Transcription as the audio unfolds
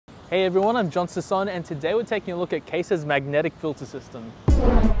Hey everyone, I'm Sison, and today we're taking a look at Kase's magnetic filter system.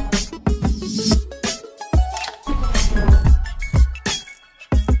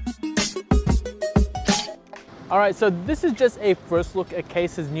 Alright, so this is just a first look at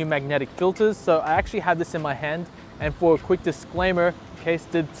Kase's new magnetic filters. So I actually have this in my hand, and for a quick disclaimer, Kase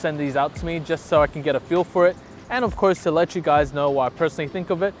did send these out to me just so I can get a feel for it, and of course to let you guys know what I personally think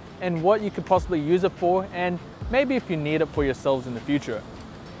of it and what you could possibly use it for, and maybe if you need it for yourselves in the future.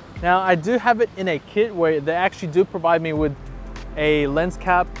 Now, I do have it in a kit where they actually do provide me with a lens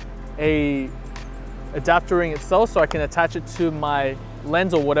cap, a adapter ring itself so I can attach it to my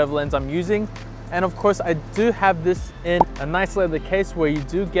lens or whatever lens I'm using. And of course, I do have this in a nice leather case where you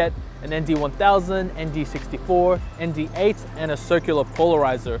do get an ND1000, ND64, ND8, and a circular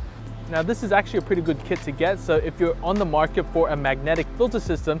polarizer. Now, this is actually a pretty good kit to get, so if you're on the market for a magnetic filter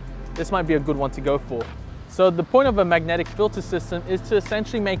system, this might be a good one to go for. So the point of a magnetic filter system is to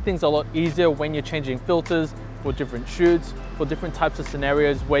essentially make things a lot easier when you're changing filters for different shoots, for different types of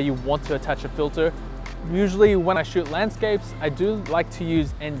scenarios where you want to attach a filter. Usually when I shoot landscapes, I do like to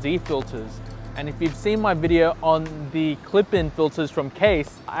use ND filters. And if you've seen my video on the clip-in filters from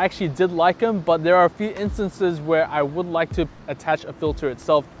Kase, I actually did like them, but there are a few instances where I would like to attach a filter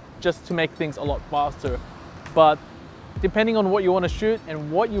itself just to make things a lot faster. But depending on what you want to shoot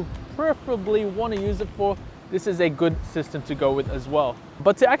and what you preferably want to use it for, this is a good system to go with as well.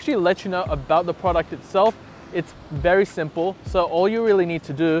 But to actually let you know about the product itself, it's very simple. So all you really need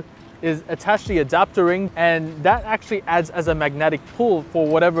to do is attach the adapter ring, and that actually adds as a magnetic pull for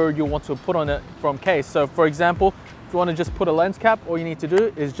whatever you want to put on it from Kase. So for example, if you want to just put a lens cap, all you need to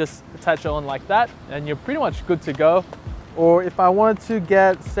do is just attach it on like that and you're pretty much good to go. Or if I wanted to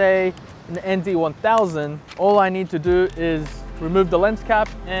get, say, an ND1000, all I need to do is remove the lens cap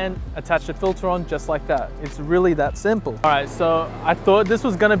and attach the filter on just like that. It's really that simple. All right, so I thought this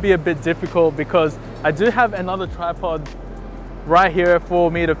was gonna be a bit difficult because I do have another tripod right here for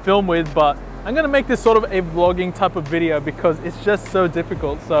me to film with, but I'm gonna make this sort of a vlogging type of video because it's just so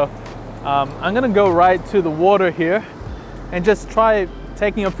difficult. So I'm gonna go right to the water here and just try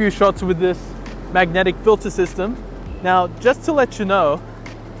taking a few shots with this magnetic filter system. Now, just to let you know,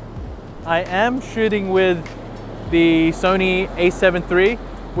 I am shooting with the Sony A7 III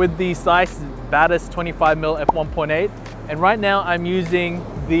with the Zeiss Batis 25mm f1.8, and right now I'm using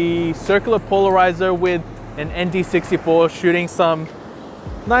the circular polarizer with an ND64, shooting some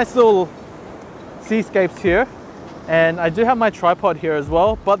nice little seascapes here. And I do have my tripod here as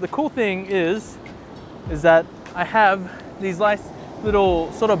well, but the cool thing is that I have these nice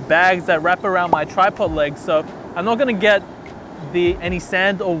little sort of bags that wrap around my tripod legs, so I'm not gonna get any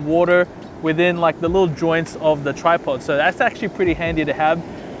sand or water within like the little joints of the tripod. So that's actually pretty handy to have,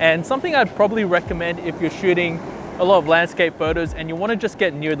 and something I'd probably recommend if you're shooting a lot of landscape photos and you want to just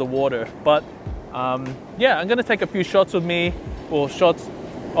get near the water. But yeah, I'm gonna take a few shots with me, or shots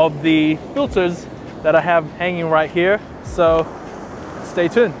of the filters that I have hanging right here, so stay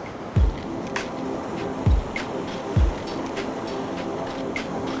tuned.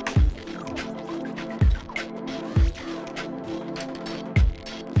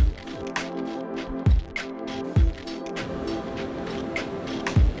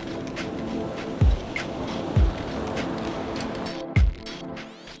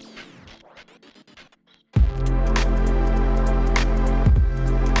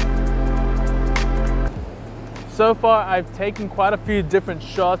 So far, I've taken quite a few different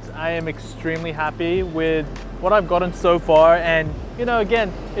shots. I am extremely happy with what I've gotten so far, and you know,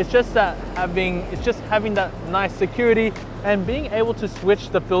 again, it's just having that nice security and being able to switch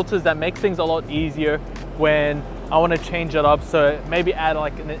the filters that makes things a lot easier when I want to change it up. So maybe add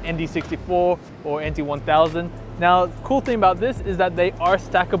like an ND64 or ND1000. Now, the cool thing about this is that they are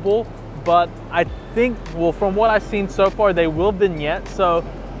stackable, but I think, well, from what I've seen so far, they will vignette. So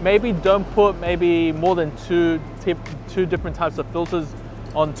maybe don't put maybe more than two different types of filters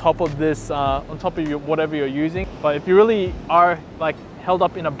on top of this, on top of whatever you're using. But if you really are like held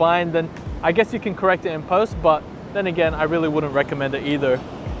up in a bind, then I guess you can correct it in post, but then again, I really wouldn't recommend it either.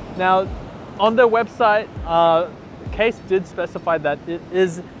 Now, on their website, Kase did specify that it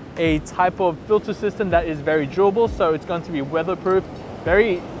is a type of filter system that is very durable, so it's going to be weatherproof,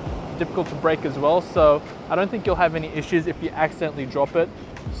 very difficult to break as well, so I don't think you'll have any issues if you accidentally drop it.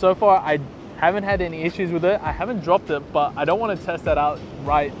 So far, I haven't had any issues with it. I haven't dropped it, but I don't want to test that out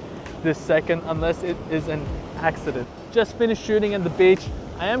right this second unless it is an accident. Just finished shooting at the beach.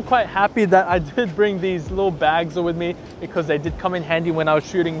 I am quite happy that I did bring these little bags with me because they did come in handy when I was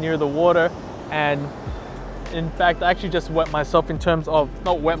shooting near the water. And in fact, I actually just wet myself, in terms of,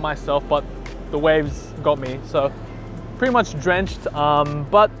 not wet myself, but the waves got me. So pretty much drenched,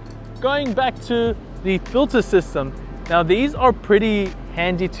 but going back to the filter system. Now these are pretty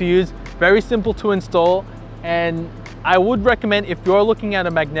handy to use, very simple to install, and I would recommend if you're looking at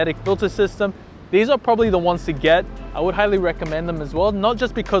a magnetic filter system, these are probably the ones to get. I would highly recommend them as well, not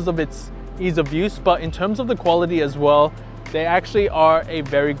just because of its ease of use, but in terms of the quality as well. They actually are a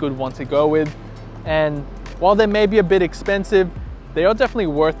very good one to go with. And while they may be a bit expensive, they are definitely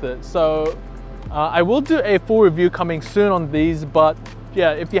worth it. So I will do a full review coming soon on these, but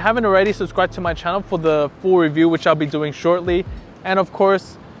yeah, if you haven't already, subscribe to my channel for the full review, which I'll be doing shortly. And of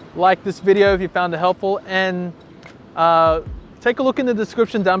course, like this video if you found it helpful, and take a look in the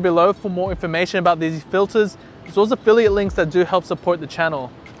description down below for more information about these filters, as well as affiliate links that do help support the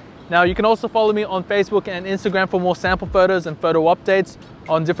channel. Now you can also follow me on Facebook and Instagram for more sample photos and photo updates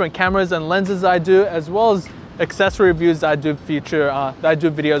on different cameras and lenses I do, as well as accessory reviews that I do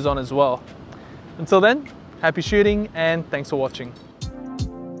videos on as well. Until then, happy shooting and thanks for watching.